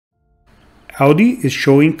Audi is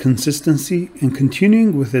showing consistency and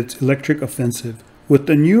continuing with its electric offensive with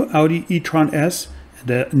the new Audi e-tron S and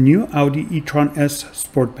the new Audi e-tron S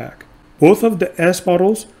Sportback. Both of the S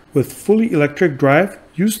models with fully electric drive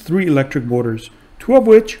use 3 electric motors, 2 of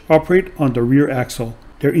which operate on the rear axle.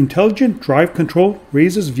 Their intelligent drive control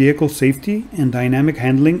raises vehicle safety and dynamic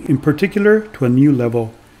handling in particular to a new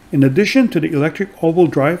level. In addition to the electric all-wheel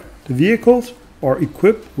drive, the vehicles are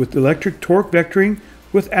equipped with electric torque vectoring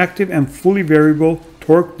with active and fully variable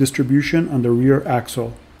torque distribution on the rear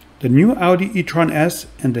axle. The new Audi e-tron S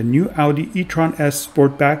and the new Audi e-tron S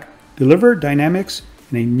Sportback deliver dynamics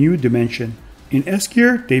in a new dimension. In S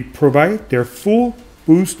gear, they provide their full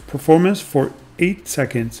boost performance for 8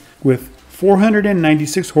 seconds with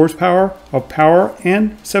 496 horsepower of power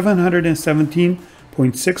and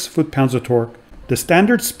 717.6 foot-pounds of torque. The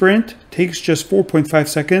standard sprint takes just 4.5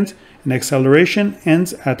 seconds and acceleration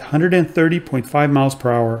ends at 130.5 miles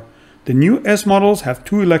per hour. The new S models have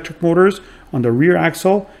 2 electric motors on the rear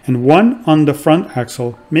axle and 1 on the front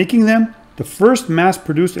axle, making them the first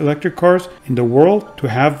mass-produced electric cars in the world to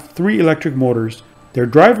have 3 electric motors. Their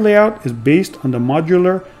drive layout is based on the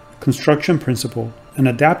modular construction principle, an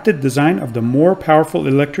adapted design of the more powerful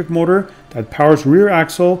electric motor that powers rear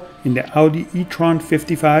axle in the Audi e-tron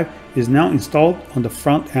 55 is now installed on the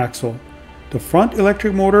front axle. The front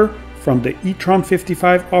electric motor from the e-tron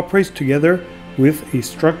 55 operates together with a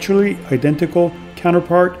structurally identical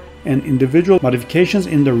counterpart and individual modifications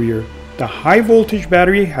in the rear. The high voltage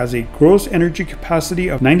battery has a gross energy capacity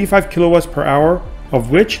of 95 kilowatts per hour,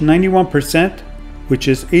 of which 91%, which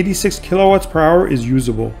is 86 kilowatts per hour, is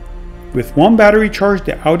usable. With one battery charge,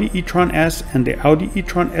 the Audi e-tron S and the Audi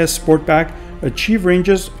e-tron S Sportback achieve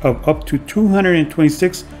ranges of up to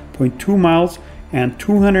 226.2 miles and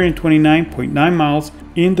 229.9 miles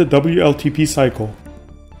in the WLTP cycle.